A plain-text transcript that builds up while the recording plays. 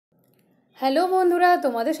Hello বন্ধুরা,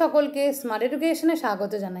 তোমাদের সকলকে স্মার্ট এডুকেশনে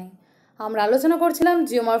স্বাগত জানাই। আমরা আলোচনা করছিলাম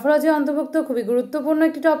জিওমরফোলজি অন্তর্ভুক্ত খুবই গুরুত্বপূর্ণ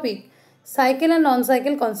একটি topic cycle and non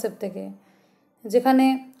cycle concept থেকে, যেখানে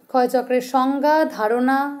ক্ষয়চক্রের সংজ্ঞা,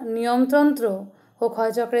 ধারণা, নিয়মতন্ত্র ও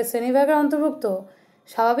ক্ষয়চক্রের শ্রেণীবিভাগের অন্তর্ভুক্ত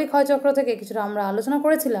স্বাভাবিক ক্ষয়চক্র থেকে কিছুটা আমরা আলোচনা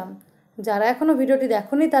করেছিলাম। যারা এখনও ভিডিওটি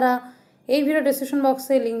দেখোনি তারা এই ভিডিও ডেসক্রিপশন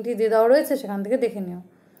বক্সে লিঙ্কটি দিয়ে দেওয়া রয়েছে, সেখান থেকে দেখে নিও।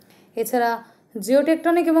 এছাড়া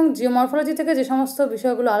জিওটেকটনিক এবং জিওমরফোলজি থেকে যে সমস্ত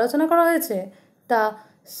বিষয়গুলো আলোচনা করা হয়েছে তা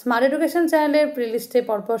স্মার্ট এডুকেশন চ্যানেলের প্লেলিস্টে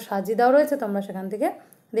পরপর সাজিয়ে দেওয়া রয়েছে, তোমরা সেখান থেকে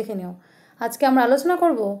দেখে নিও। আজকে আমরা আলোচনা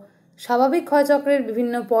করব স্বাভাবিক ক্ষয়চক্রের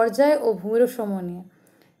বিভিন্ন পর্যায় ও ভূমিরূপ সমূহ নিয়ে।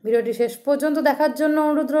 ভিডিওটি শেষ পর্যন্ত দেখার জন্য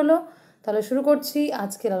অনুরোধ রইল। তাহলে শুরু করছি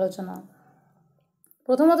আজকের আলোচনা।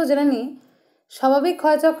 প্রথমত জেনে নিই স্বাভাবিক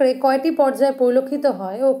ক্ষয়চক্রে কয়টি পর্যায় পরিলক্ষিত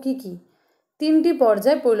হয় ও কি কি। 3টি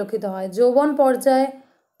পর্যায় পরিলক্ষিত হয়: যৌবন পর্যায়,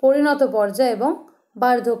 পরিণত পর্যায় এবং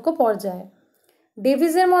বার্ধক্য পর্যায়।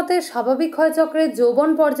 ডেভিসের মতে স্বাভাবিক ক্ষয়চক্রে যৌবন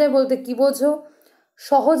পর্যায় বলতে কী বোঝো?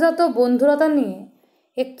 সহজাত বন্ধুরতা নিয়ে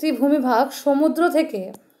একটি ভূমিভাগ সমুদ্র থেকে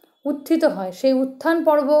উত্থিত হয়। সেই উত্থান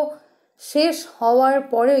পর্ব শেষ হওয়ার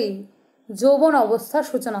পরেই যৌবন অবস্থার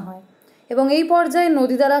সূচনা হয় এবং এই পর্যায়ে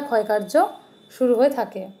নদী দ্বারা ক্ষয়কার্য শুরু হয়ে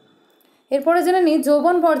থাকে। এরপরে জেনে নিই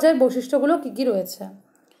যৌবন পর্যায়ের বৈশিষ্ট্যগুলো কী কী রয়েছে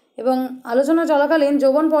এবং আলোচনা চলাকালীন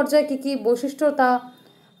যৌবন পর্যায়ে কী কী বৈশিষ্ট্য তা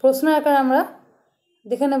প্রশ্ন আকারে আমরা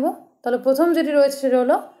দেখে নেব। তাহলে প্রথম যেটি রয়েছে সেটা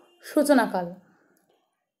হলো সূচনাকাল।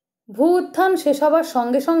 ভূ উত্থান শেষ হবার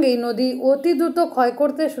সঙ্গে সঙ্গেই নদী অতি দ্রুত ক্ষয়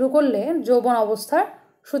করতে শুরু করলে যৌবন অবস্থার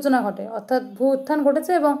সূচনা ঘটে, অর্থাৎ ভূ উত্থান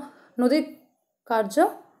ঘটেছে এবং নদীর কার্য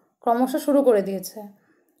ক্রমশ শুরু করে দিয়েছে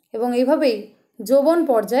এবং এইভাবেই যৌবন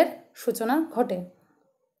পর্যায়ের সূচনা ঘটে।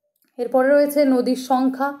 এরপরে রয়েছে নদীর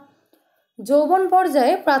সংখ্যা। যৌবন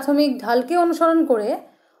পর্যায়ে প্রাথমিক ঢালকে অনুসরণ করে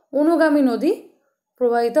অনুগামী নদী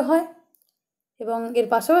প্রবাহিত হয় এবং এর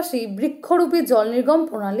পাশাপাশি বৃক্ষরূপী জল নির্গম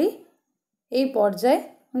প্রণালী এই পর্যায়ে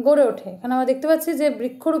গড়ে ওঠে। এখানে আমরা দেখতে পাচ্ছি যে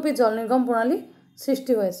বৃক্ষরূপী জল নির্গম প্রণালী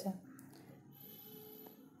সৃষ্টি হয়েছে।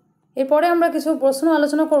 এরপরে আমরা কিছু প্রশ্ন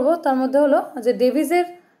আলোচনা করব। তার মধ্যে হলো যে ডেভিসের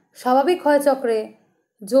স্বাভাবিক ক্ষয়চক্রে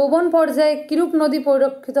যৌবন পর্যায়ে কিরূপ নদী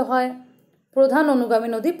পরিলক্ষিত হয়? প্রধান অনুগামী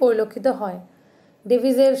নদী পরিলক্ষিত হয়।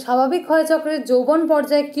 ডেভিসের স্বাভাবিক ক্ষয়চক্রের যৌবন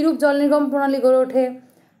পর্যায়ে কিরূপ জল নির্গম প্রণালী গড়ে ওঠে?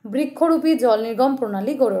 বৃক্ষরূপী জল নির্গম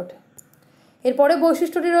প্রণালী গড়ে ওঠে। এরপরে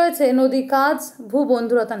বৈশিষ্ট্যটি রয়েছে নদী কাজ,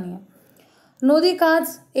 ভূবন্ধুরতা নিয়ে। নদী কাজ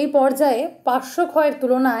এই পর্যায়ে পার্শ্ব ক্ষয়ের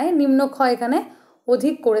তুলনায় নিম্ন ক্ষয় এখানে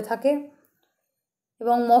অধিক করে থাকে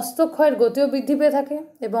এবং মস্তক ক্ষয়ের গতিও বৃদ্ধি পেয়ে থাকে।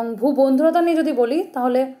 এবং ভূবন্ধুরতা নিয়ে যদি বলি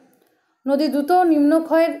তাহলে নদী দ্রুত নিম্ন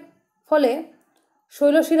ক্ষয়ের ফলে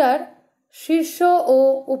শৈলশিরার শীর্ষ ও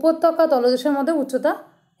উপত্যকা তলদেশের মধ্যে উচ্চতা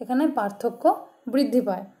এখানে পার্থক্য বৃদ্ধি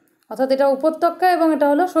পায়, অর্থাৎ এটা উপত্যকা এবং এটা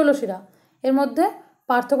হলো শৈলশিরা, এর মধ্যে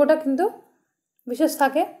পার্থক্যটা কিন্তু বিশেষ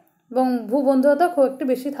থাকে এবং ভূবন্ধুরতা খুব একটু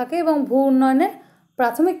বেশি থাকে এবং ভূ উন্নয়নের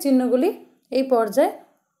প্রাথমিক চিহ্নগুলি এই পর্যায়ে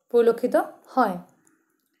পরিলক্ষিত হয়।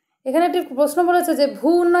 এখানে একটি প্রশ্ন বলেছে যে ভূ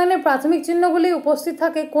উন্নয়নের প্রাথমিক চিহ্নগুলি উপস্থিত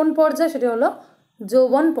থাকে কোন পর্যায়ে? সেটি হলো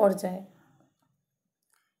যৌবন পর্যায়ে।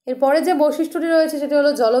 এরপরে যে বৈশিষ্ট্যটি রয়েছে সেটি হলো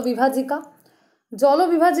জলবিভাজিকা।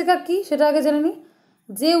 জলবিভাজিকা কি সেটা আগে জেনে নিই।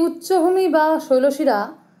 যে উচ্চভূমি বা শৈলশিরা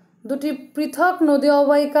দুটি পৃথক নদী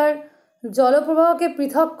অববাহিকার জলপ্রবাহকে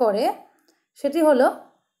পৃথক করে সেটি হলো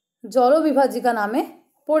জলবিভাজিকা নামে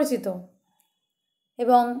পরিচিত।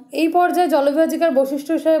 এবং এই পর্যায়ে জলবিভাজিকার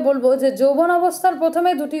বৈশিষ্ট্য হিসেবে বলবো যে যৌবন অবস্থার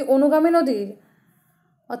প্রথমে দুটি অনুগামী নদীর,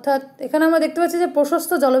 অর্থাৎ এখানে আমরা দেখতে পাচ্ছি যে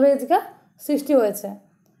প্রশস্ত জলবিভাজিকা সৃষ্টি হয়েছে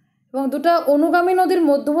এবং দুটা অনুগামী নদীর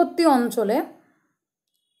মধ্যবর্তী অঞ্চলে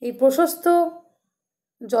এই প্রশস্ত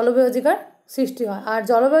জলবিভাজিকার সৃষ্টি হয়। আর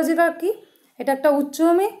জলবিভাজিকা কি? এটা একটা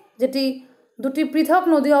উচ্চভূমি যেটি দুটি পৃথক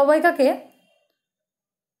নদী অববাহিকাকে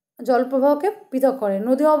জলপ্রবাহকে পৃথক করে,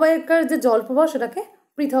 নদী অববাহিকার যে জলপ্রবাহ সেটাকে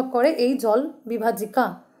পৃথক করে এই জল বিভাজিকা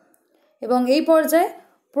এবং এই পর্যায়ে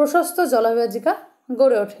প্রশস্ত জলবিভাজিকা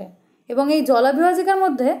গড়ে ওঠে এবং এই জলবিভাজিকার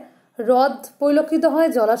মধ্যে হ্রদ পরিলক্ষিত হয়,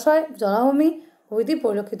 জলাশয়, জলাভূমি প্রভৃতি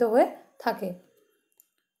পরিলক্ষিত হয়ে থাকে।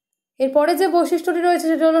 এরপরে যে বৈশিষ্ট্যটি রয়েছে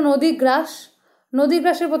সেটা হলো নদী গ্রাস। নদী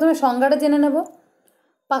গ্রাসের প্রথমে সংজ্ঞাটা জেনে নেব।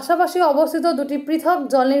 পাশাপাশি অবস্থিত দুটি পৃথক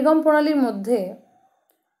জল নির্গম প্রণালীর মধ্যে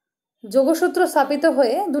যোগসূত্র স্থাপিত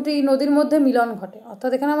হয়ে দুটি নদীর মধ্যে মিলন ঘটে,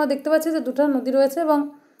 অর্থাৎ এখানে আমরা দেখতে পাচ্ছি যে দুটো নদী রয়েছে এবং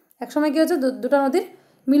একসময় কী হচ্ছে দুটো নদীর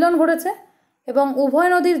মিলন ঘটেছে এবং উভয়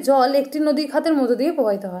নদীর জল একটি নদী খাতের মধ্য দিয়ে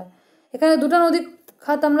প্রবাহিত হয়। এখানে দুটো নদী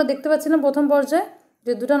খাত আমরা দেখতে পাচ্ছিলাম প্রথম পর্যায়ে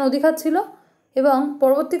যে দুটো নদী খাত ছিল এবং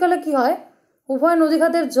পরবর্তীকালে কি হয়, উভয় নদী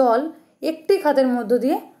খাতের জল একটি খাতের মধ্য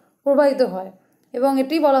দিয়ে প্রবাহিত হয় এবং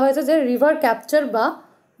এটি বলা হয়েছে যে রিভার ক্যাপচার বা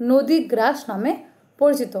নদী গ্রাস নামে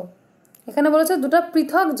পরিচিত। এখানে বলেছে দুটো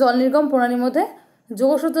পৃথক জল নির্গম প্রণালীর মধ্যে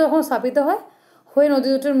যোগসূত্র যখন স্থাপিত হয় হয়ে নদী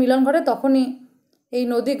দুটোর মিলন ঘটে তখনই এই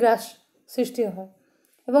নদী গ্রাস সৃষ্টি হয়।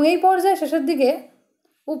 এবং এই পর্যায়ে শেষের দিকে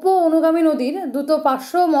উপ অনুগামী নদীর দ্রুত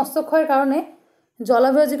পার্শ্ব মস্তক্ষয়ের কারণে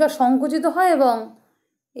জলাভিবাজিকা সংকুচিত হয় এবং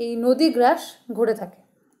এই নদী গ্রাস ঘটে থাকে।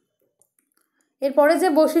 এরপরে যে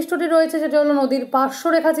বৈশিষ্ট্যটি রয়েছে সেটা হলো নদীর পার্শ্ব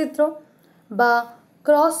রেখাচিত্র বা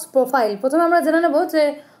ক্রস প্রোফাইল। প্রথমে আমরা জেনে নেব যে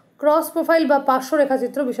ক্রস প্রোফাইল বা পার্শ্ব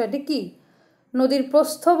রেখাচিত্র বিষয়টি কী। নদীর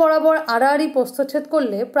প্রস্থ বরাবর আড়াআড়ি প্রস্থচ্ছেদ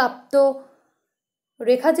করলে প্রাপ্ত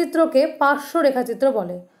রেখাচিত্রকে পার্শ্ব রেখাচিত্র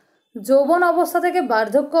বলে। যৌবন অবস্থা থেকে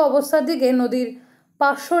বার্ধক্য অবস্থার দিকে নদীর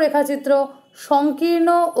পার্শ্ব রেখাচিত্র সংকীর্ণ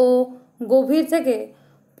ও গভীর থেকে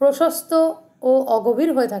প্রশস্ত ও অগভীর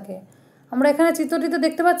হয়ে থাকে। আমরা এখানে চিত্রটিতে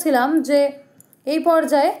দেখতে পাচ্ছিলাম যে এই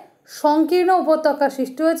পর্যায়ে সংকীর্ণ উপত্যকা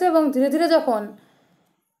সৃষ্টি হয়েছে এবং ধীরে ধীরে যখন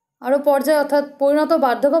আরও পর্যায়ে অর্থাৎ পরিণত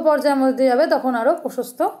বার্ধক্য পর্যায়ের মধ্যে যাবে তখন আরও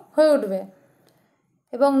প্রশস্ত হয়ে উঠবে।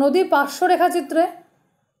 এবং নদীর পার্শ্ব রেখাচিত্রে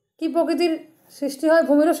কী প্রকৃতির সৃষ্টি হয়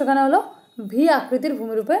ভূমিরূপ, সেখানে হলো ভি আকৃতির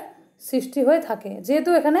ভূমিরূপে সৃষ্টি হয়ে থাকে। যেহেতু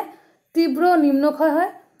এখানে তীব্র নিম্নক্ষয়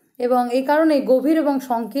হয় এবং এই কারণেই গভীর এবং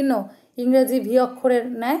সংকীর্ণ ইংরেজি ভি অক্ষরের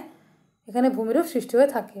ন্যায় এখানে ভূমিরূপ সৃষ্টি হয়ে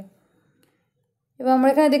থাকে। এবং আমরা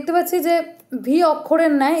এখানে দেখতে পাচ্ছি যে ভি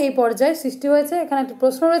অক্ষরের ন্যায় এই পর্যায়ে সৃষ্টি হয়েছে। এখানে একটি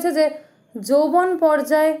প্রশ্ন রয়েছে যে যৌবন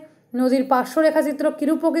পর্যায়ে নদীর পার্শ্ব রেখাচিত্র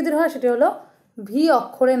কিরূপ প্রকৃতির হয়, সেটি হলো ভি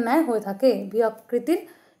অক্ষরের ন্যায় হয়ে থাকে। ভি আকৃতির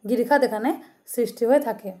গিরিখাত এখানে সৃষ্টি হয়ে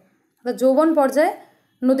থাকে। অর্থাৎ যৌবন পর্যায়ে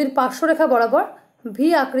নদীর পার্শ্বরেখা বরাবর ভি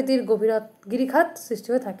আকৃতির গিরিখাত সৃষ্টি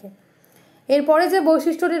হয়ে থাকে। এরপরে যে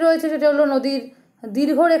বৈশিষ্ট্যটি রয়েছে সেটা হলো নদীর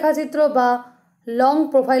দীর্ঘ রেখাচিত্র বা লং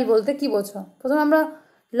প্রোফাইল বলতে কী বোঝো। প্রথমে আমরা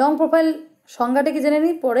লং প্রোফাইল সংজ্ঞাটা কি জেনে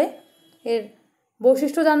নিই, পরে এর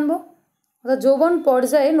বৈশিষ্ট্য জানব। অর্থাৎ যৌবন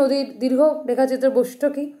পর্যায়ে নদীর দীর্ঘ রেখাচিত্রের বৈশিষ্ট্য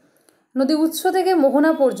কী। নদী উৎস থেকে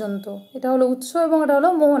মোহনা পর্যন্ত, এটা হলো উৎস এবং এটা হলো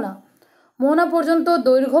মোহনা, মোহনা পর্যন্ত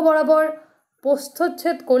দৈর্ঘ্য বরাবর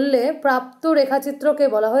প্রস্থচ্ছেদ করলে প্রাপ্ত রেখাচিত্রকে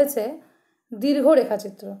বলা হয়েছে দীর্ঘ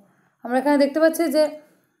রেখাচিত্র। আমরা এখানে দেখতে পাচ্ছি যে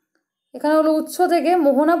এখানে হলো উৎস থেকে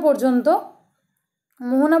মোহনা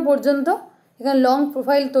পর্যন্ত এখানে লং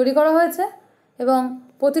প্রোফাইল তৈরি করা হয়েছে এবং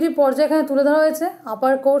প্রতিটি পর্যায়ে এখানে তুলে ধরা হয়েছে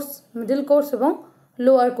আপার কোর্স, মিডল কোর্স এবং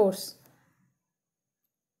লোয়ার কোর্স।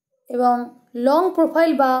 এবং লং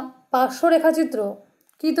প্রোফাইল বা পার্শ্ব রেখাচিত্র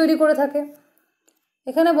কি তৈরি করে থাকে,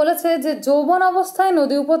 এখানে বলেছে যে যৌবন অবস্থায়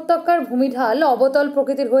নদী উপত্যকার ভূমিঢাল অবতল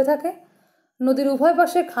প্রকৃতির হয়ে থাকে। নদীর উভয়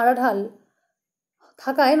পাশে খাড়া ঢাল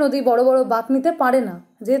থাকায় নদী বড় বড় বাঁক নিতে পারে না।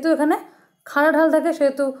 যেহেতু এখানে খাড়া ঢাল থাকে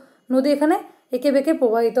সেহেতু নদী এখানে এঁকে বেঁকে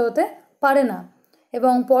প্রবাহিত হতে পারে না।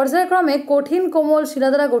 এবং পর্যায়ক্রমে কঠিন কোমল শিলা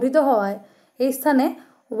দ্বারা গঠিত হওয়ায় এই স্থানে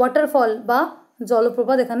ওয়াটারফল বা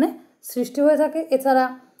জলপ্রপাত এখানে সৃষ্টি হয়ে থাকে। এছাড়া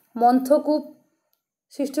মন্থকূপ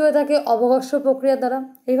সৃষ্টি হয়ে থাকে অবঘর্ষ প্রক্রিয়ার দ্বারা।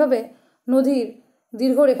 এইভাবে নদীর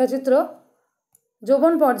দীর্ঘ রেখাচিত্র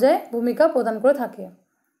যৌবন পর্যায়ে ভূমিকা প্রদান করে থাকে।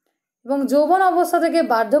 এবং যৌবন অবস্থা থেকে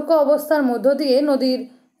বার্ধক্য অবস্থার মধ্য দিয়ে নদীর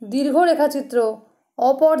দীর্ঘ রেখাচিত্র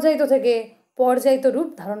অপর্যায়িত থেকে পর্যায়িত রূপ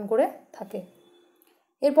ধারণ করে থাকে।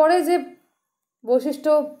 এরপরে যে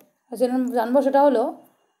বৈশিষ্ট্য জানবো সেটা হলো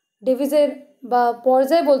ডেভিসের বা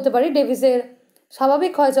পর্যায় বলতে পারি ডেভিসের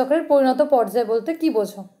স্বাভাবিক ক্ষয়চক্রের পরিণত পর্যায় বলতে কী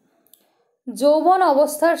বোঝো। যৌবন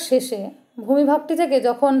অবস্থার শেষে ভূমিভাগটি থেকে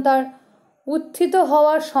যখন তার উত্থিত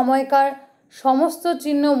হওয়ার সময়কার সমস্ত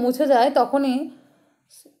চিহ্ন মুছে যায় তখনই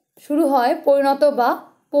শুরু হয় পরিণত বা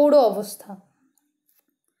পৌঢ় অবস্থা।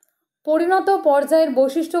 পরিণত পর্যায়ের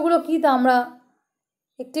বৈশিষ্ট্যগুলো কী তা আমরা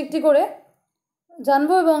একটি একটি করে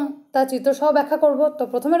জানবো এবং তার চিত্রসহ ব্যাখ্যা করব। তো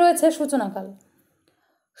প্রথমে রয়েছে সূচনাকাল।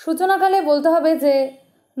 সূচনাকালে বলতে হবে যে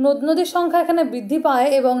নদ নদীর সংখ্যা এখানে বৃদ্ধি পায়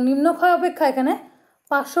এবং নিম্নক্ষয় অপেক্ষা এখানে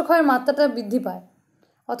পার্শ্বক্ষয়ের মাত্রাটা বৃদ্ধি পায়।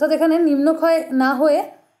 অর্থাৎ এখানে নিম্নক্ষয় না হয়ে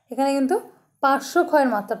এখানে কিন্তু পার্শ্বক্ষয়ের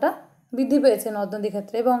মাত্রাটা বৃদ্ধি পেয়েছে নদ নদীর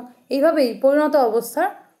ক্ষেত্রে এবং এইভাবেই পরিণত অবস্থার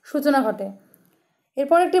সূচনা ঘটে।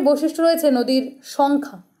 এরপর একটি বৈশিষ্ট্য রয়েছে নদীর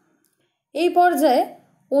সংখ্যা। এই পর্যায়ে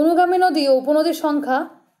অনুগামী নদী ও উপনদীর সংখ্যা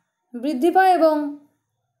বৃদ্ধি পায় এবং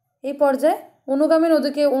এই পর্যায়ে অনুগামী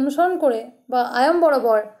নদীকে অনুসরণ করে বা আয়াম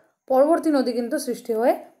বরাবর পরবর্তী নদী কিন্তু সৃষ্টি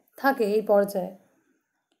হয়ে থাকে এই পর্যায়ে।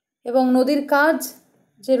 এবং নদীর কাজ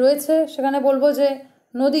যে রয়েছে সেখানে বলবো যে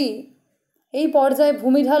নদী এই পর্যায়ে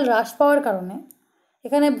ভূমিঢাল হ্রাস পাওয়ার কারণে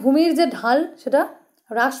এখানে ভূমির যে ঢাল সেটা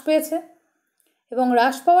হ্রাস পেয়েছে এবং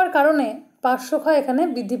হ্রাস পাওয়ার কারণে পার্শ্বক্ষয় এখানে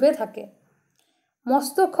বৃদ্ধি পেয়ে থাকে।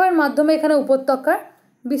 মস্তক্ষয়ের মাধ্যমে এখানে উপত্যকার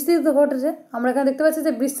বিস্তৃতি ঘটেছে। আমরা এখানে দেখতে পাচ্ছি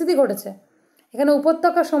যে বিস্তৃতি ঘটেছে, এখানে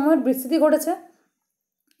উপত্যকা সমূহের বিস্তৃতি ঘটেছে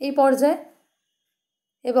এই পর্যায়ে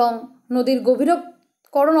এবং নদীর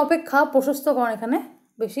গভীরকরণ অপেক্ষা প্রশস্তকরণ এখানে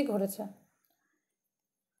বেশি ঘটেছে।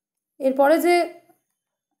 এরপরে যে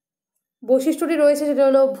বৈশিষ্ট্যটি রয়েছে সেটা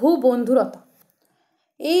হলো ভূবন্ধুরতা।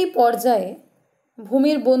 এই পর্যায়ে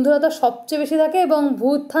ভূমির বন্ধুরতা সবচেয়ে বেশি থাকে এবং ভূ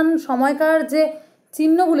উত্থান সময়কার যে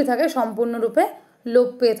চিহ্নগুলি থাকে সম্পূর্ণরূপে লোপ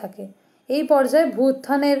পেয়ে থাকে। এই পর্যায়ে ভূ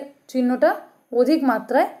উত্থানের চিহ্নটা অধিক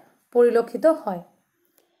মাত্রায় পরিলক্ষিত হয়।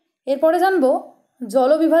 এরপরে জানব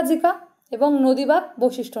জলবিভাজিকা এবং নদীবাঁক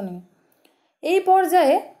বৈশিষ্ট্য নিয়ে। এই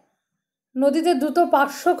পর্যায়ে নদীতে দ্রুত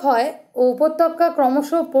পার্শ্বক্ষয় ও উপত্যকা ক্রমশ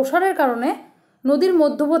প্রসারের কারণে নদীর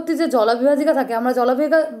মধ্যবর্তী যে জলবিভাজিকা থাকে, আমরা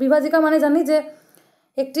জলবিভাজিকা মানে জানি যে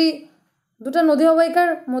দুটা নদী অববাহিকার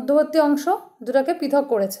মধ্যবর্তী অংশ দুটাকে পৃথক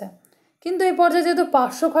করেছে, কিন্তু এই পর্যায়ে যেহেতু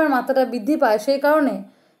পার্শ্বক্ষয়ের মাত্রাটা বৃদ্ধি পায় সেই কারণে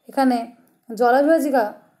এখানে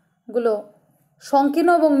জলবিভাজিকাগুলো সংকীর্ণ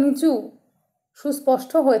এবং নিচু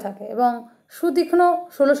সুস্পষ্ট হয়ে থাকে এবং সুতীক্ষ্ণ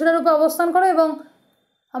ষোলশিরা রূপে অবস্থান করে। এবং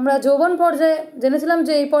আমরা যৌবন পর্যায়ে জেনেছিলাম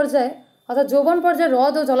যে এই পর্যায়ে অর্থাৎ যৌবন পর্যায়ে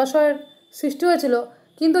হ্রদ ও জলাশয়ের সৃষ্টি হয়েছিল,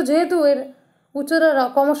 কিন্তু যেহেতু এর উচ্চতা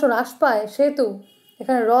ক্রমশ হ্রাস পায় সেহেতু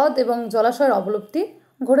এখানে হ্রদ এবং জলাশয়ের অবলুপ্তি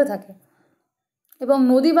ঘটে থাকে। এবং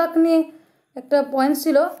নদীবাঁক নিয়ে একটা পয়েন্ট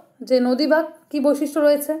ছিল যে নদীবাঁক কী বৈশিষ্ট্য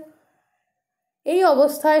রয়েছে। এই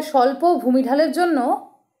অবস্থায় স্বল্প ভূমিঢালের জন্য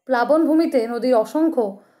প্লাবনভূমিতে নদীর অসংখ্য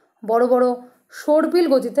বড় বড় সর্পিল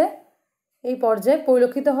গতিতে এই পর্যায়ে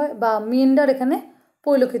পরিলক্ষিত হয় বা মিয়েন্ডার এখানে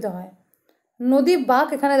পরিলক্ষিত হয়। নদীবাঁক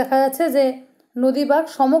এখানে দেখা যাচ্ছে যে নদীবাঁক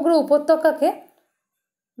সমগ্র উপত্যকাকে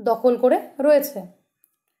দখল করে রয়েছে।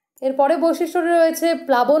 এরপরে বৈশিষ্ট্যটি রয়েছে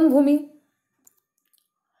প্লাবনভূমি।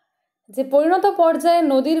 যে পরিণত পর্যায়ে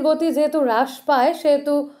নদীর গতি যেহেতু হ্রাস পায়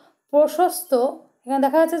সেহেতু প্রশস্ত, এখানে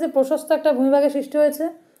দেখা যাচ্ছে যে প্রশস্ত একটা ভূমিভাগের সৃষ্টি হয়েছে।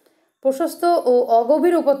 প্রশস্ত ও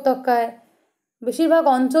অগভীর উপত্যকায় বেশিরভাগ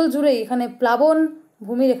অঞ্চল জুড়েই এখানে প্লাবন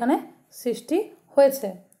ভূমির এখানে সৃষ্টি হয়েছে।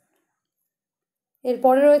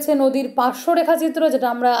 এরপরে রয়েছে নদীর পার্শ্ব রেখাচিত্র, যেটা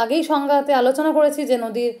আমরা আগেই সংজ্ঞাতে আলোচনা করেছি যে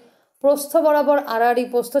নদীর প্রস্থ বরাবর আড়াআড়ি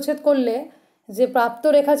প্রস্থচ্ছেদ করলে যে প্রাপ্ত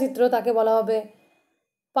রেখাচিত্র তাকে বলা হবে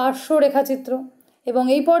পার্শ্ব রেখাচিত্র। এবং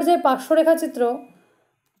এই পর্যায়ে পার্শ্ব রেখাচিত্র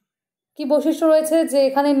কি বৈশিষ্ট্য রয়েছে যে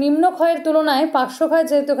এখানে নিম্নক্ষয়ের তুলনায় পার্শ্বক্ষয়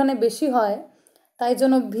যেহেতু এখানে বেশি হয় তাই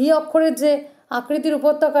জন্য ভি অক্ষরের যে আকৃতির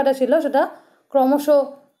উপত্যকাটা ছিল সেটা ক্রমশ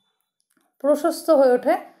প্রশস্ত হয়ে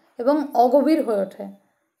ওঠে এবং অগভীর হয়ে ওঠে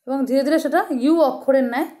এবং ধীরে ধীরে সেটা ইউ অক্ষরের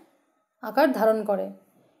ন্যায় আকার ধারণ করে।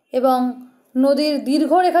 এবং নদীর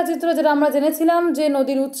দীর্ঘ রেখাচিত্র, যেটা আমরা জেনেছিলাম যে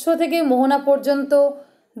নদীর উৎস থেকে মোহনা পর্যন্ত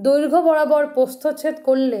দৈর্ঘ্য বরাবর প্রস্থচ্ছেদ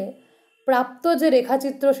করলে প্রাপ্ত যে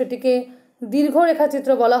রেখাচিত্র সেটিকে দীর্ঘ রেখাচিত্র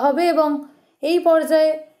বলা হবে। এবং এই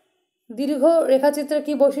পর্যায়ে দীর্ঘ রেখাচিত্রের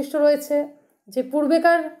কী বৈশিষ্ট্য রয়েছে যে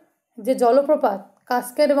পূর্বেকার যে জলপ্রপাত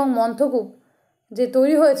কাস্কেড এবং মন্থকূপ যে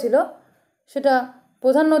তৈরি হয়েছিল সেটা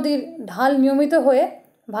প্রধান নদীর ঢাল নিয়মিত হয়ে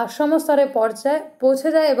ভারসাম্য স্তরে পৌঁছে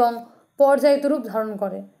যায় এবং পর্যায়িত রূপ ধারণ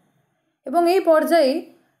করে। এবং এই পর্যায়েই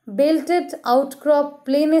বেল্টেড আউটক্রপ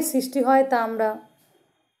প্লেনের সৃষ্টি হয়, তা আমরা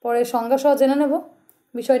পরে সংজ্ঞাসহ জেনে নেব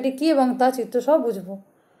বিষয়টি কী এবং তা চিত্রসহ বুঝব।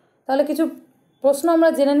 তাহলে কিছু প্রশ্ন আমরা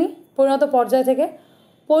জেনে নিই পরিণত পর্যায় থেকে।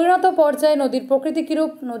 পরিণত পর্যায়ে নদীর প্রকৃতি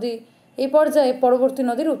কীরূপ? নদী এই পর্যায়ে পরবর্তী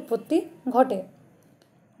নদীর উৎপত্তি ঘটে।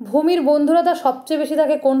 ভূমির বন্ধুরতা সবচেয়ে বেশি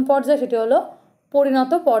থাকে কোন পর্যায়ে? সেটি হলো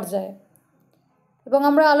পরিণত পর্যায়ে। এবং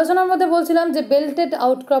আমরা আলোচনার মধ্যে বলছিলাম যে বেল্টেড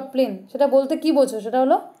আউটক্রপ প্লেন, সেটা বলতে কী বোঝো? সেটা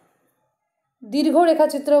হলো দীর্ঘ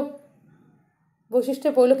রেখাচিত্র বৈশিষ্ট্যে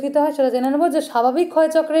পরিলক্ষিত হয়। সেটা জেনে নেব যে স্বাভাবিক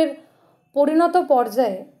ক্ষয়চক্রের পরিণত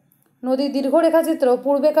পর্যায়ে নদীর দীর্ঘ রেখাচিত্র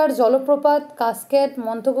পূর্বেকার জলপ্রপাত কাস্কেড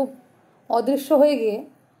মন্থকূপ অদৃশ্য হয়ে গিয়ে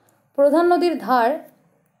প্রধান নদীর ধার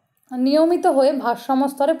নিয়মিত হয়ে ভারসাম্য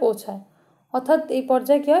স্তরে পৌঁছায়। অর্থাৎ এই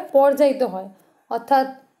পর্যায়ে কী হয়? পর্যায়িত হয়। অর্থাৎ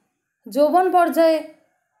যৌবন পর্যায়ে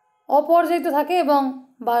অপর্যায়িত থাকে এবং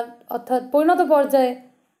অর্থাৎ পরিণত পর্যায়ে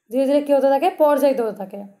ধীরে ধীরে কী হতে থাকে? পর্যায়িত হতে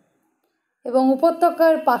থাকে। এবং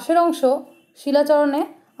উপত্যকার পাশের অংশ শিলাচরণে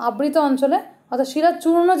আবৃত অঞ্চলে অর্থাৎ শিলার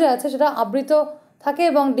চূর্ণ যে আছে সেটা আবৃত থাকে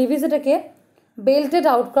এবং ডিভিস এটাকে বেল্টেড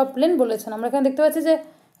আউটক্রপ প্লেন বলেছেন। আমরা এখানে দেখতে পাচ্ছি যে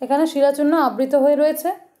এখানে শিলাচূর্ণ আবৃত হয়ে রয়েছে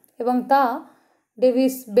এবং তা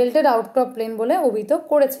ডেভিস বেল্টেড আউটক্রপ প্লেন বলে অভিহিত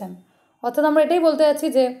করেছেন। অর্থাৎ আমরা এটাই বলতে যাচ্ছি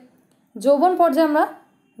যে যৌবন পর্যায়ে আমরা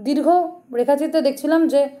দীর্ঘ রেখাচিত্রে দেখছিলাম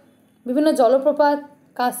যে বিভিন্ন জলপ্রপাত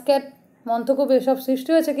কাস্কেড মন্থকূপ এসব সৃষ্টি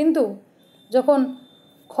হয়েছে, কিন্তু যখন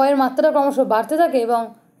ক্ষয়ের মাত্রা ক্রমশ বাড়তে থাকে এবং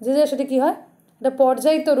যে সেটি কী হয়? এটা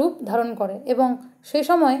পর্যায়িত রূপ ধারণ করে এবং সেই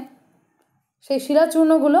সময় সেই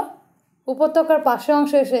শিলাচূর্ণগুলো উপত্যকার পাশে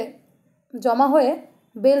অংশে এসে জমা হয়ে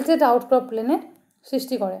বেল্টেড আউটক্রপ প্লেনের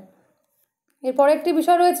সৃষ্টি করে। এরপর একটি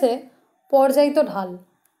বিষয় রয়েছে পর্যায়িত ঢাল।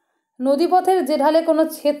 নদীপথের যে ঢালে কোনো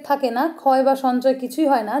ছেদ থাকে না, ক্ষয় বা সঞ্চয় কিছুই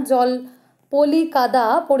হয় না, জল পলি কাদা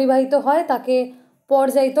পরিবাহিত হয়, তাকে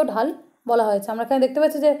পর্যায়িত ঢাল বলা হয়েছে। আমরা এখানে দেখতে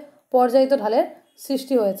পাচ্ছি যে পর্যায়িত ঢালের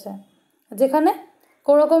সৃষ্টি হয়েছে, যেখানে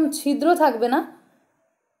কোনো রকম ছিদ্র থাকবে না,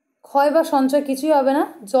 ক্ষয় বা সঞ্চয় কিছুই হবে না,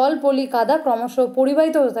 জল পলি কাদা ক্রমশ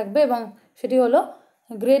পরিবাহিত হতে থাকবে এবং সেটি হলো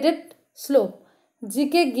গ্রেডেড স্লোপ।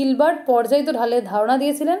 জিকে গিলবার্ট পর্যায়িত ঢালের ধারণা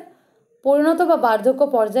দিয়েছিলেন। পরিণত বা বার্ধক্য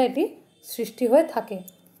পর্যায়ে এটি সৃষ্টি হয়ে থাকে।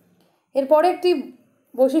 এরপরে একটি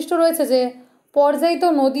বৈশিষ্ট্য রয়েছে যে পর্যায়িত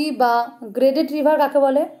নদী বা গ্রেডেড রিভার কাকে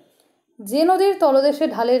বলে? যে নদীর তলদেশে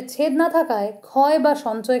ঢালের ছেদ না থাকায় ক্ষয় বা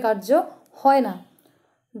সঞ্চয় কার্য হয় না।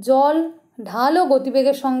 জল ঢাল ও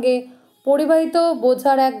গতিবেগের সঙ্গে পরিবাহিত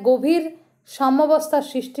বোঝার এক গভীর সাম্যাবস্থার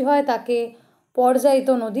সৃষ্টি হয়, তাকে পর্যায়িত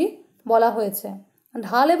নদী বলা হয়েছে।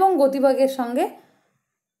 ঢাল এবং গতিবেগের সঙ্গে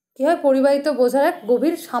কী হয়? পরিবাহিত বোঝার এক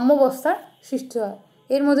গভীর সাম্যাবস্থার সৃষ্টি হয়।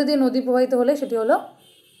 এর মধ্যে দিয়ে নদী প্রবাহিত হলে সেটি হলো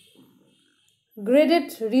গ্রেডেড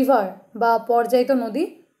রিভার বা পর্যায়িত নদী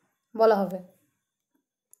বলা হবে।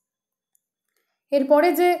 এরপরে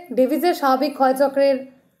যে ডেভিসের স্বাভাবিক ক্ষয়চক্রের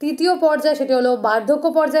তৃতীয় পর্যায় সেটি হলো বার্ধক্য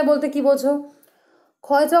পর্যায়। বলতে কি বোঝো?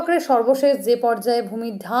 ক্ষয়চক্রের সর্বশেষ যে পর্যায়ে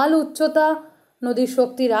ভূমির ঢাল, উচ্চতা, নদীর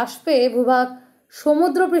শক্তি হ্রাস পেয়ে ভূভাগ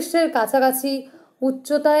সমুদ্রপৃষ্ঠের কাছাকাছি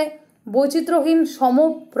উচ্চতায় বৈচিত্র্যহীন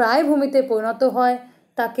সমপ্রায় ভূমিতে পরিণত হয়,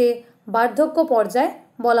 তাকে বার্ধক্য পর্যায়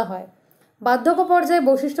বলা হয়। বার্ধক্য পর্যায়ের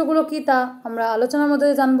বৈশিষ্ট্যগুলো কী তা আমরা আলোচনার মধ্যে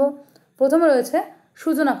জানব। প্রথমে রয়েছে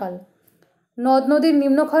সূচনাকাল। নদ নদীর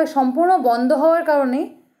নিম্নক্ষয় সম্পূর্ণ বন্ধ হওয়ার কারণে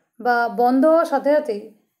বা বন্ধ হওয়ার সাথে সাথেই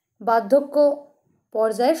বার্ধক্য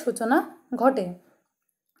পর্যায়ের সূচনা ঘটে।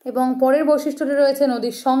 এবং পরের বৈশিষ্ট্যটি রয়েছে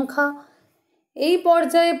নদীর সংখ্যা। এই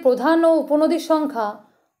পর্যায়ে প্রধান ও উপনদীর সংখ্যা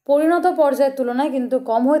পরিণত পর্যায়ের তুলনায় কিন্তু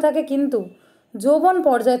কম হয়ে থাকে, কিন্তু যৌবন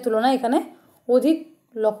পর্যায়ের তুলনায় এখানে অধিক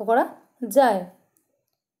লক্ষ্য করা যায়।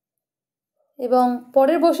 এবং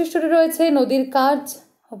পরের বৈশিষ্ট্যটি রয়েছে নদীর কাজ,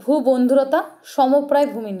 ভূবন্ধুরতা, সমপ্রায়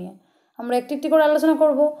ভূমি নিয়ে। আমরা একটি একটি করে আলোচনা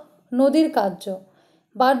করব। নদীর কার্য।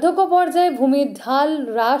 বার্ধক্য পর্যায়ে ভূমির ঢাল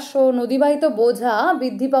হ্রাস ও নদীবাহিত বোঝা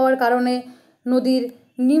বৃদ্ধি পাওয়ার কারণে নদীর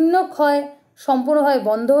নিম্নক্ষয় সম্পূর্ণভাবে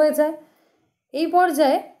বন্ধ হয়ে যায়। এই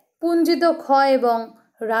পর্যায়ে পুঞ্জিত ক্ষয় এবং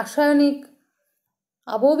রাসায়নিক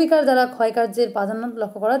আবহবিকার দ্বারা ক্ষয়কার্যের প্রাধান্য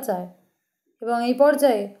লক্ষ্য করা যায়। এবং এই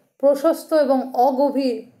পর্যায়ে প্রশস্ত এবং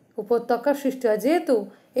অগভীর উপত্যকার সৃষ্টি হয়, যেহেতু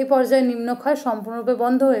এই পর্যায়ে নিম্নক্ষয় সম্পূর্ণরূপে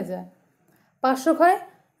বন্ধ হয়ে যায়। পার্শ্বক্ষয়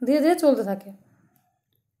ধীরে ধীরে চলতে থাকে।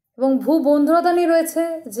 এবং ভূবন্ধুরতা নিয়ে রয়েছে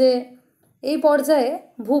যে এই পর্যায়ে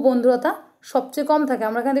ভূবন্ধুরতা সবচেয়ে কম থাকে।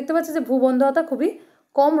 আমরা এখানে দেখতে পাচ্ছি যে ভূবন্ধুরতা খুবই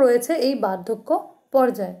কম রয়েছে এই বার্ধক্য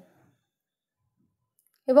পর্যায়ে।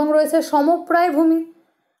 এবং রয়েছে সমপ্রায় ভূমি।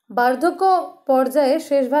 বার্ধক্য পর্যায়ে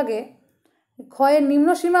শেষ ভাগে ক্ষয়ের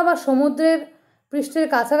নিম্নসীমা বা সমুদ্রের পৃষ্ঠের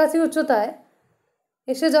কাছাকাছি উচ্চতায়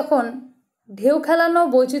এসে যখন ঢেউ খেলানো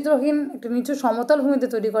বৈচিত্র্যহীন একটি নিচু সমতল ভূমিতে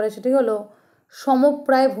তৈরি করে, সেটি হলো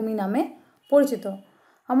সমপ্রায় ভূমি নামে পরিচিত।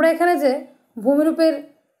 আমরা এখানে যে ভূমিরূপের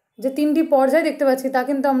যে তিনটি পর্যায় দেখতে পাচ্ছি তা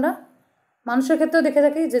কিন্তু আমরা মানুষের ক্ষেত্রেও দেখে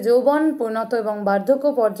থাকি, যে যৌবন, পরিণত এবং বার্ধক্য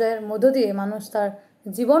পর্যায়ের মধ্য দিয়ে মানুষ তার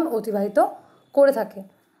জীবন অতিবাহিত করে থাকে।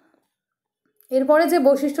 এরপরে যে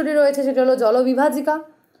বৈশিষ্ট্যটি রয়েছে সেটা হলো জলবিভাজিকা।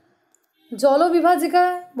 জলবিভাজিকা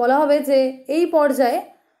বলা হবে যে এই পর্যায়ে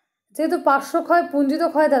যেহেতু পার্শ্বক্ষয় পুঞ্জিত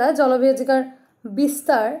ক্ষয় দ্বারা জলবিভাজিকার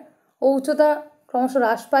বিস্তার ও উচ্চতা ক্রমশ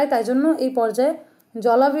হ্রাস পায়, তাই জন্য এই পর্যায়ে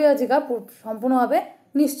জলবিভাজিকা সম্পূর্ণভাবে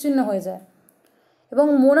নিশ্চিহ্ন হয়ে যায়। এবং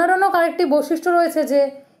মোনারণক আরেকটি বৈশিষ্ট্য রয়েছে যে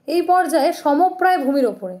এই পর্যায়ে সমপ্রায় ভূমির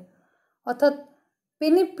ওপরে, অর্থাৎ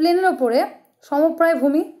প্লেনের ওপরে সমপ্রায়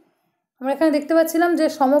ভূমি, আমরা এখানে দেখতে পাচ্ছিলাম যে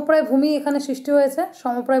সমপ্রায় ভূমি এখানে সৃষ্টি হয়েছে,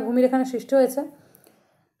 সমপ্রায় ভূমির এখানে সৃষ্টি হয়েছে।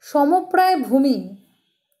 সমপ্রায় ভূমি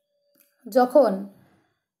যখন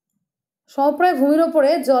সমপ্রায় ভূমির ওপরে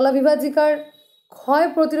জলবিভাজিকার ক্ষয়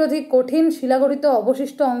প্রতিরোধী কঠিন শিলাগঠিত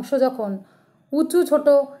অবশিষ্ট অংশ যখন উঁচু ছোট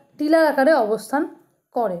টিলার আকারে অবস্থান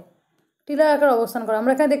করে,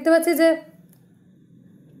 আমরা এখানে দেখতে পাচ্ছি যে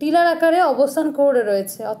টিলার আকারে অবস্থান করে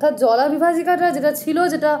রয়েছে। অর্থাৎ জলবিভাজিকাটা যেটা ছিল,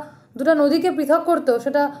 যেটা দুটো নদীকে পৃথক করতো,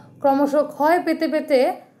 সেটা ক্রমশ ক্ষয় পেতে পেতে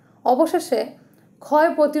অবশেষে ক্ষয়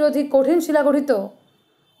প্রতিরোধী কঠিন শিলাগঠিত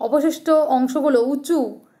অবশিষ্ট অংশগুলো উঁচু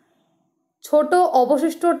ছোট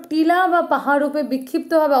অবশিষ্ট টিলা বা পাহাড় রূপে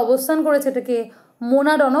বিক্ষিপ্তভাবে অবস্থান করেছে, এটাকে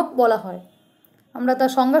মোনাডনক বলা হয়। আমরা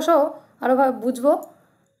তার সংজ্ঞাসহ আরও বুঝব।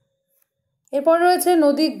 এরপর রয়েছে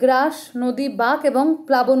নদী গ্রাস, নদী বাঁক এবং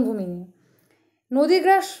প্লাবনভূমি নিয়ে। নদী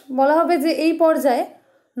গ্রাস বলা হবে যে এই পর্যায়ে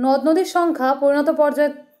নদ নদীর সংখ্যা পরিণত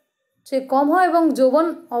পর্যায়ের চেয়ে কম হয় এবং যৌবন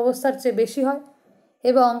অবস্থার চেয়ে বেশি হয়,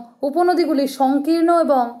 এবং উপনদীগুলি সংকীর্ণ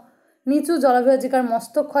এবং নিচু জলবিভাজিকার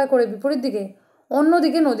মস্তক ক্ষয় করে বিপরীত দিকে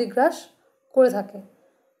অন্যদিকে নদী গ্রাস করে থাকে।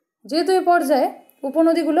 যেহেতু এই পর্যায়ে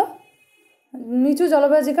উপনদীগুলো নিচু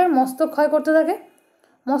জলবিভাজিকার মস্তক ক্ষয় করতে থাকে,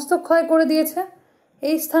 মস্তক ক্ষয় করে দিয়েছে,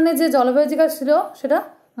 এই স্থানে যে জলবিভাজিকা ছিল সেটা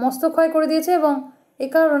মস্তক ক্ষয় করে দিয়েছে এবং এই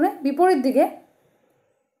কারণে বিপরীত দিকে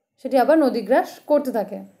সেটি আবার নদীগ্রাস করতে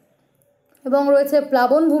থাকে। এবং রয়েছে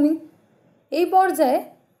প্লাবনভূমি। এই পর্যায়ে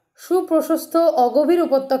সুপ্রশস্ত অগভীর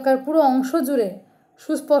উপত্যকার পুরো অংশ জুড়ে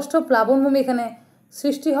সুস্পষ্ট প্লাবনভূমি এখানে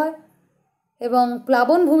সৃষ্টি হয় এবং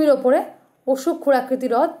প্লাবনভূমির ওপরে অসুক্ষুরাকৃতি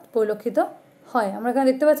হ্রদ পরিলক্ষিত হয়। আমরা এখানে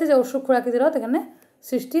দেখতে পাচ্ছি যে অসুক্ষুরাকৃতি হ্রদ এখানে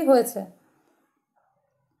সৃষ্টি হয়েছে।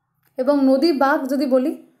 এবং নদী বাঁক যদি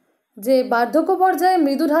বলি, যে বার্ধক্য পর্যায়ে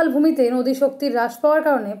মৃদু ঢাল ভূমিতে নদী শক্তির হ্রাস পাওয়ার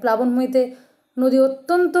কারণে প্লাবনভূমিতে নদী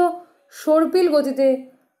অত্যন্ত সর্পিল গতিতে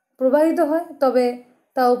প্রবাহিত হয়, তবে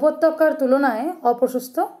তা উপত্যকার তুলনায়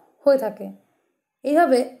অপ্রশস্ত হয়ে থাকে।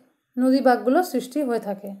 এইভাবে নদী বাঁকগুলো সৃষ্টি হয়ে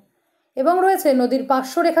থাকে। এবং রয়েছে নদীর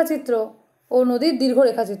পার্শ্ব রেখাচিত্র ও নদীর দীর্ঘ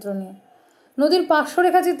রেখাচিত্র নিয়ে। নদীর পার্শ্ব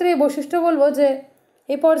রেখাচিত্রে এই বৈশিষ্ট্য বলবো যে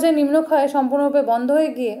এই পর্যায়ে নিম্নক্ষয় সম্পূর্ণরূপে বন্ধ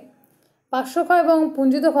হয়ে গিয়ে পার্শ্বক্ষয় এবং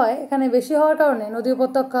পুঞ্জিত ক্ষয় এখানে বেশি হওয়ার কারণে নদী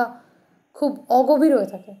উপত্যকা খুব অগভীর হয়ে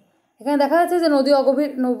থাকে। এখানে দেখা যাচ্ছে যে নদী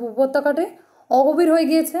উপত্যকাটি অগভীর হয়ে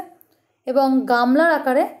গিয়েছে এবং গামলার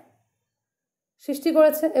আকারে সৃষ্টি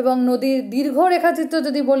করেছে। এবং নদীর দীর্ঘ রেখাচিত্র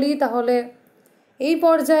যদি বলি, তাহলে এই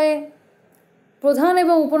পর্যায়ে প্রধান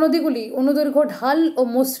এবং উপনদীগুলি অনুদৈর্ঘ্য ঢাল ও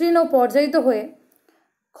মসৃণ ও পর্যায়িত হয়ে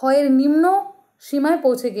ক্ষয়ের নিম্ন সীমায়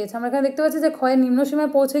পৌঁছে গিয়েছে। আমরা এখানে দেখতে পাচ্ছি যে ক্ষয়ের নিম্ন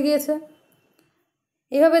সীমায় পৌঁছে গিয়েছে।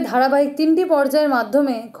 এভাবে ধারাবাহিক 3টি পর্যায়ের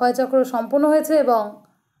মাধ্যমে ক্ষয়চক্র সম্পন্ন হয়েছে এবং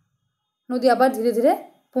নদী আবার ধীরে ধীরে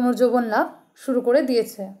পুনর্যৌবন লাভ শুরু করে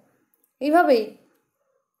দিয়েছে। এইভাবেই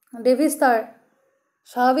ডেভিস তার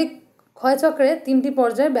স্বাভাবিক ক্ষয়চক্রে 3টি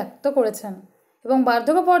পর্যায়ে ব্যক্ত করেছেন। এবং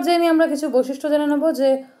বার্ধক্য পর্যায়ে নিয়ে আমরা কিছু বৈশিষ্ট্য জেনে নেব, যে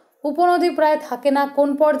উপনদী প্রায় থাকে না কোন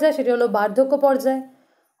পর্যায়ে, সেটি হলো বার্ধক্য পর্যায়।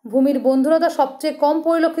 ভূমির বন্ধুরতা সবচেয়ে কম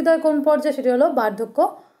পরিলক্ষিত হয় কোন পর্যায়ে, সেটি হলো বার্ধক্য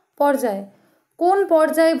পর্যায়ে। কোন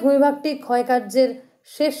পর্যায়ে ভূমিভাগটি ক্ষয়কার্যের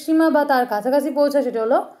শেষ সীমা বা তার কাছাকাছি পৌঁছায়, সেটি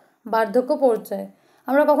হলো বার্ধক্য পর্যায়ে।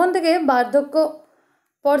 আমরা কখন থেকে বার্ধক্য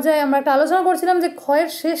পর্যায়ে আমরা একটা আলোচনা করছিলাম যে ক্ষয়ের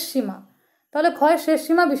শেষ সীমা। তাহলে ক্ষয়ের শেষ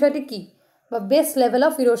সীমা বিষয়টি কী, বা বেস লেভেল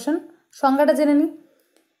অফ ইরোশন সংজ্ঞাটা জেনে নিই।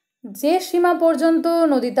 যে সীমা পর্যন্ত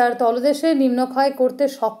নদী তার তলদেশে নিম্নক্ষয় করতে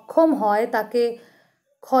সক্ষম হয় তাকে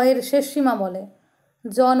ক্ষয়ের শেষ সীমা বলে।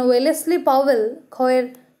 জন ওয়েলেসলি পাওয়েল ক্ষয়ের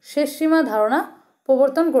শেষ সীমা ধারণা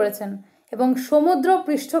প্রবর্তন করেছেন এবং সমুদ্র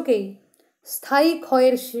পৃষ্ঠকেই স্থায়ী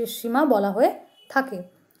ক্ষয়ের শেষ সীমা বলা হয়ে থাকে।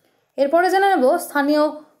 এরপরে জেনে নেব স্থানীয়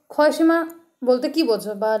ক্ষয়সীমা বলতে কী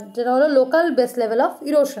বোঝো, বা যেটা হলো local base level of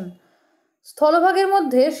erosion. স্থলভাগের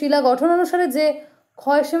মধ্যে শিলা গঠন অনুসারে যে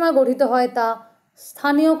ক্ষয়সীমা গঠিত হয় তা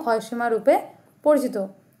স্থানীয় ক্ষয়সীমা রূপে পরিচিত।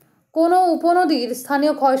 কোনো উপনদীর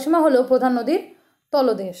স্থানীয় ক্ষয়সীমা হলো প্রধান নদীর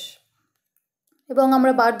তলদেশ। এবং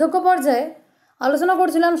আমরা বার্ধক্য পর্যায়ে আলোচনা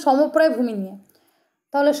করছিলাম সমপ্রায় ভূমি নিয়ে।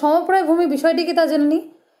 তাহলে সমপ্রায় ভূমি বিষয়টি কি তা জেনে নিই।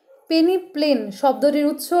 পেনি প্লেন শব্দটির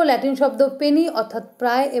উৎস ল্যাটিন শব্দ পেনি অর্থাৎ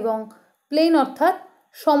প্রায় এবং প্লেন অর্থাৎ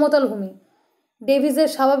সমতল ভূমি। ডেভিসের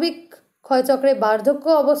স্বাভাবিক ক্ষয়চক্রে বার্ধক্য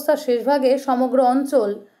অবস্থার শেষভাগে সমগ্র অঞ্চল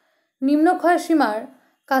নিম্নক্ষয় সীমার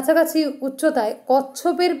কাছাকাছি উচ্চতায়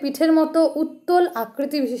কচ্ছপের পিঠের মতো উত্তল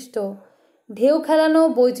আকৃতি বিশিষ্ট ঢেউ খেলানো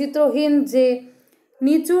বৈচিত্র্যহীন যে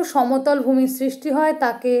নিচু সমতল ভূমি সৃষ্টি হয়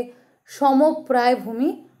তাকে সমপ্রায় ভূমি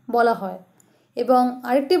বলা হয়। এবং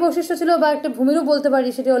আরেকটি বৈশিষ্ট্য ছিল, বা একটা ভূমিরূপ বলতে পারি,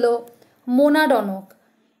 সেটি হলো মোনাডনক।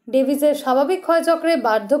 ডেভিসের স্বাভাবিক ক্ষয়চক্রে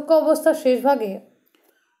বার্ধক্য অবস্থার শেষভাগে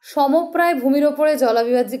সমপ্রায় ভূমির ওপরে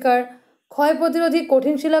জলাবিভাজিকার ক্ষয় প্রতিরোধী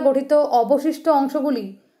কঠিন শিলা গঠিত অবশিষ্ট অংশগুলি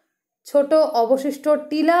ছোট অবশিষ্ট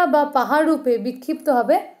টিলা বা পাহাড় রূপে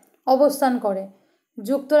বিক্ষিপ্তভাবে অবস্থান করে।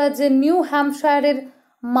 যুক্তরাজ্যের নিউ হ্যাম্পশায়ারের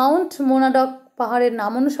মাউন্ট মোনাডক পাহাড়ের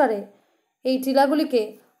নাম অনুসারে এই টিলাগুলিকে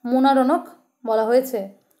মোনাডনক বলা হয়েছে।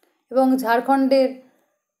 এবং ঝাড়খণ্ডের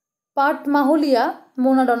পাটমাহুলিয়া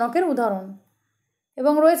মোনাডনকের উদাহরণ।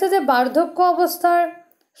 এবং রয়েছে যে বার্ধক্য অবস্থার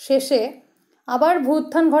শেষে আবার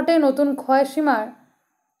ভূউত্থান ঘটে, নতুন ক্ষয়সীমার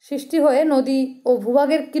সৃষ্টি হয়ে নদী ও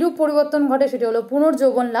ভূভাগের কিরূপ পরিবর্তন ঘটে, সেটি হলো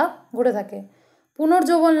পুনর্যৌবন লাভ ঘটে থাকে।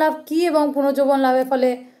 পুনর্যৌবন লাভ কী এবং পুনর্যৌবন লাভের ফলে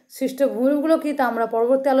সৃষ্ট ভূমিরূপগুলো কী তা আমরা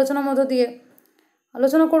পরবর্তী আলোচনার মধ্য দিয়ে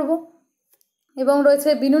আলোচনা করব। এবং রয়েছে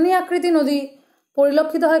বিনুনি আকৃতি নদী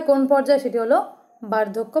পরিলক্ষিত হয় কোন পর্যায়ে, সেটি হলো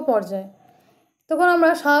বার্ধক্য পর্যায়ে। তখন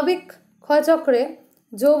আমরা স্বাভাবিক ক্ষয়চক্রে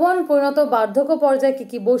যৌবন পরিণত বার্ধক্য পর্যায়ে কী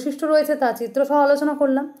কী বৈশিষ্ট্য রয়েছে তা চিত্রসহ আলোচনা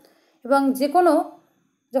করলাম। এবং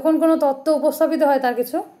যখন কোনো তত্ত্ব উপস্থাপিত হয় তার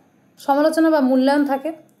কিছু সমালোচনা বা মূল্যায়ন থাকে।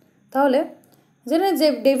 তাহলে যে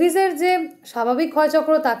ডেভিসের যে স্বাভাবিক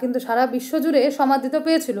ক্ষয়চক্র তা কিন্তু সারা বিশ্বজুড়ে সমাদৃত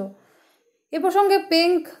পেয়েছিল। এ প্রসঙ্গে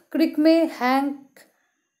পেঙ্ক, ক্রিকমে, হ্যাঙ্ক,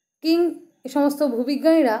 কিং এ সমস্ত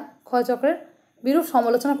ভূবিজ্ঞানীরা ক্ষয়চক্রের বিরূপ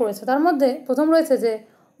সমালোচনা করেছে। তার মধ্যে প্রথম রয়েছে যে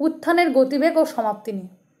উত্থানের গতিবেগ ও সমাপ্তি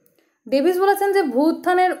নিয়ে। ডেভিস বলেছেন যে ভূ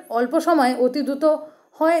উত্থানের অল্প সময় অতি দ্রুত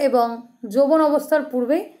হয় এবং যৌবন অবস্থার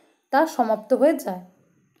পূর্বেই তা সমাপ্ত হয়ে যায়।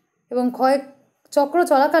 এবং ক্ষয়চক্র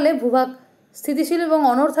চলাকালে ভূভাগ স্থিতিশীল এবং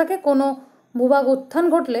অনড় থাকে। কোনো ভূভাগ উত্থান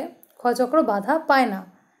ঘটলে ক্ষয়চক্র বাধা পায় না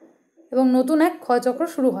এবং নতুন এক ক্ষয়চক্র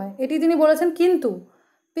শুরু হয়, এটি তিনি বলেছেন। কিন্তু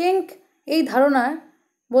পেঙ্ক এই ধারণায়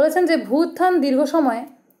বলেছেন যে ভূ উত্থান দীর্ঘ সময়ে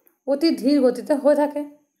অতি ধীর গতিতে হয়ে থাকে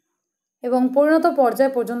এবং পরিণত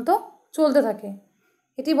পর্যায় পর্যন্ত চলতে থাকে,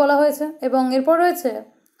 এটি বলা হয়েছে। এবং এরপর রয়েছে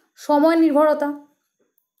সময় নির্ভরতা।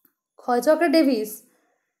 ক্ষয়চক্রে ডেভিস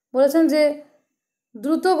বলেছেন যে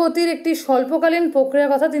দ্রুত গতির একটি স্বল্পকালীন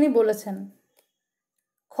প্রক্রিয়ার কথা তিনি বলেছেন।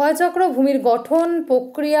 ক্ষয়চক্র ভূমির গঠন,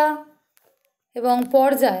 প্রক্রিয়া এবং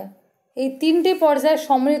পর্যায়, এই 3টি পর্যায়ের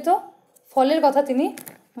সম্মিলিত ফলের কথা তিনি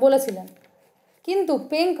বলেছিলেন। কিন্তু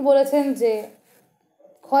পেঙ্ক বলেছেন যে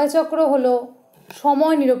ক্ষয়চক্র হলো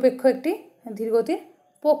সময় নিরপেক্ষ একটি ধীরগতির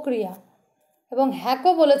প্রক্রিয়া, এবং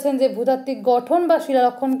হ্যাকও বলেছেন যে ভূতাত্ত্বিক গঠন বা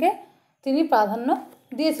শিলারক্ষণকে তিনি প্রাধান্য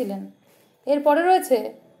দিয়েছিলেন। এরপরে রয়েছে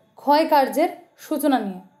ক্ষয় কার্যের সূচনা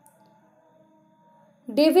নিয়ে।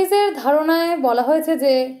 ডেভিসের ধারণায় বলা হয়েছে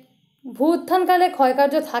যে ভূ উত্থানকালে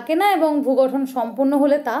ক্ষয়কার্য থাকে না এবং ভূগঠন সম্পূর্ণ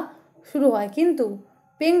হলে তা শুরু হয়, কিন্তু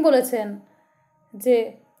পেং বলেছেন যে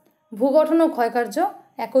ভূগঠন ও ক্ষয়কার্য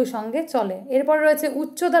একই সঙ্গে চলে। এরপরে রয়েছে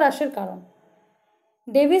উচ্চতা হ্রাসের কারণ।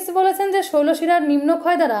 ডেভিস বলেছেন যে শৈলশিলার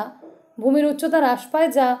নিম্নক্ষয় দ্বারা ভূমির উচ্চতা হ্রাস পায়,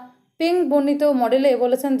 যা পেং বর্ণিত মডেলে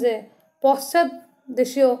বলেছেন যে পশ্চাৎ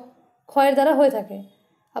দেশীয় ক্ষয়ের দ্বারা হয়ে থাকে।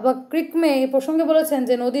 আবার ক্রিকমে এই প্রসঙ্গে বলেছেন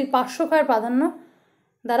যে নদীর পার্শ্বক্ষয়ের প্রাধান্য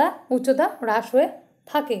দ্বারা উচ্চতা হ্রাস হয়ে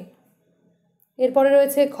থাকে। এরপরে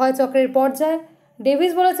রয়েছে ক্ষয়চক্রের পর্যায়।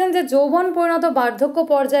 ডেভিস বলেছেন যে যৌবন পরিণত বার্ধক্য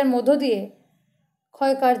পর্যায়ের মধ্য দিয়ে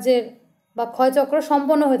ক্ষয়কার্যের বা ক্ষয়চক্র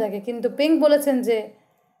সম্পন্ন হয়ে থাকে, কিন্তু পেং বলেছেন যে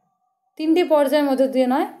 3টি পর্যায়ের মধ্য দিয়ে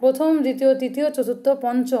নয়, প্রথম, দ্বিতীয়, তৃতীয়, চতুর্থ,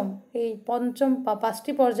 পঞ্চম, এই পঞ্চম বা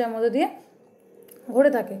 5টি পর্যায়ের মধ্য দিয়ে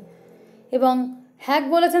ঘটে থাকে। এবং হ্যাক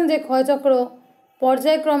বলেছেন যে ক্ষয়চক্র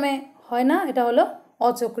পর্যায়ক্রমে হয় না, এটা হলো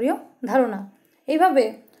অচক্রীয় ধারণা। এইভাবে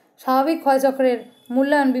স্বাভাবিক ক্ষয়চক্রের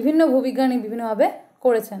মূল্যায়ন বিভিন্ন ভূবিজ্ঞানী বিভিন্নভাবে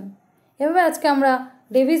করেছেন। এভাবে আজকে আমরা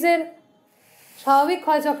ডেভিসের স্বাভাবিক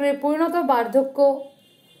ক্ষয়চক্রের পরিণত বার্ধক্য,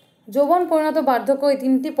 যৌবন পরিণত বার্ধক্য, এই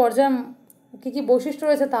 3টি পর্যায়ে কী কী বৈশিষ্ট্য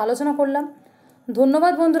রয়েছে তা আলোচনা করলাম।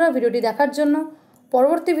 ধন্যবাদ বন্ধুরা ভিডিওটি দেখার জন্য।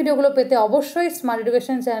 পরবর্তী ভিডিওগুলো পেতে অবশ্যই স্মার্ট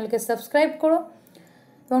এডুকেশন চ্যানেলকে সাবস্ক্রাইব করো,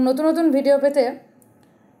 এবং নতুন নতুন ভিডিও পেতে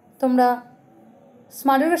তোমরা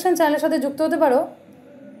স্মার্ট এডুকেশন চ্যানেলের সাথে যুক্ত হতে পারো।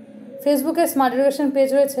 ফেসবুকে স্মার্ট এডুকেশন পেজ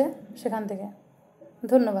রয়েছে, সেখান থেকে।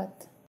 ধন্যবাদ।